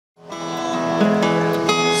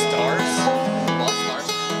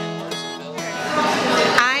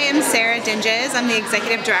Changes. I'm the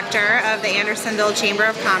Executive Director of the Andersonville Chamber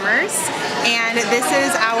of Commerce, and this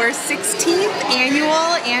is our 16th annual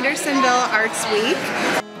Andersonville Arts Week.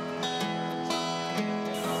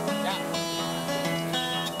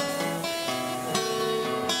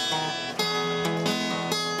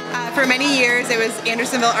 For many years it was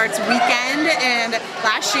Andersonville Arts Weekend, and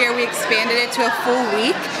last year we expanded it to a full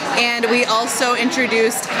week, and we also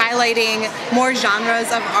introduced highlighting more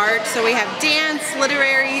genres of art. So we have dance,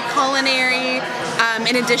 literary, culinary,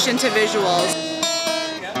 in addition to visuals.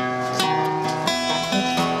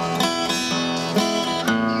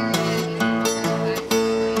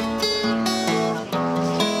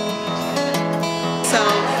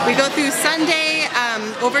 So we go through Sunday.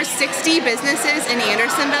 Over 60 businesses in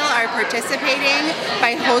Andersonville are participating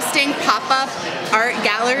by hosting pop-up art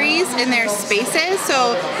galleries in their spaces.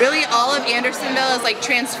 So really all of Andersonville is like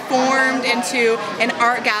transformed into an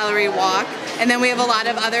art gallery walk. And then we have a lot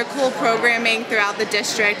of other cool programming throughout the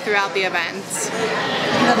district, throughout the events.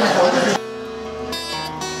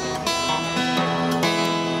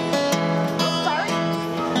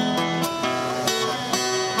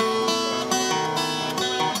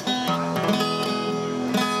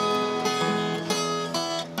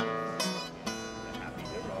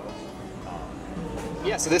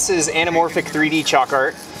 Yeah, so this is anamorphic 3D chalk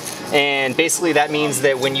art, and basically that means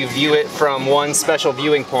that when you view it from one special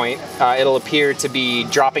viewing point, it'll appear to be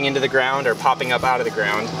dropping into the ground or popping up out of the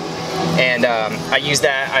ground. And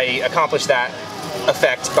I accomplish that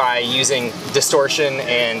effect by using distortion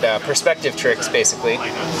and perspective tricks, basically.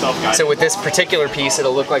 So with this particular piece,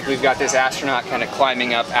 it'll look like we've got this astronaut kind of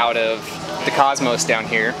climbing up out of the cosmos down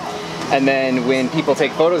here. And then when people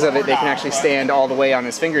take photos of it, they can actually stand all the way on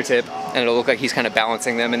his fingertip, and it'll look like he's kind of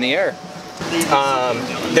balancing them in the air.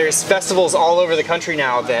 There's festivals all over the country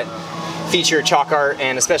now that feature chalk art,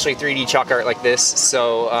 and especially 3D chalk art like this.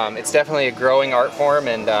 So it's definitely a growing art form,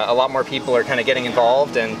 and a lot more people are kind of getting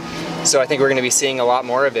involved. And so I think we're going to be seeing a lot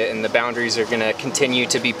more of it, and the boundaries are going to continue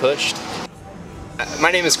to be pushed.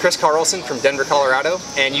 My name is Chris Carlson from Denver, Colorado,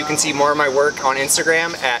 and you can see more of my work on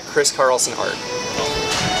Instagram at Chris Carlson Art.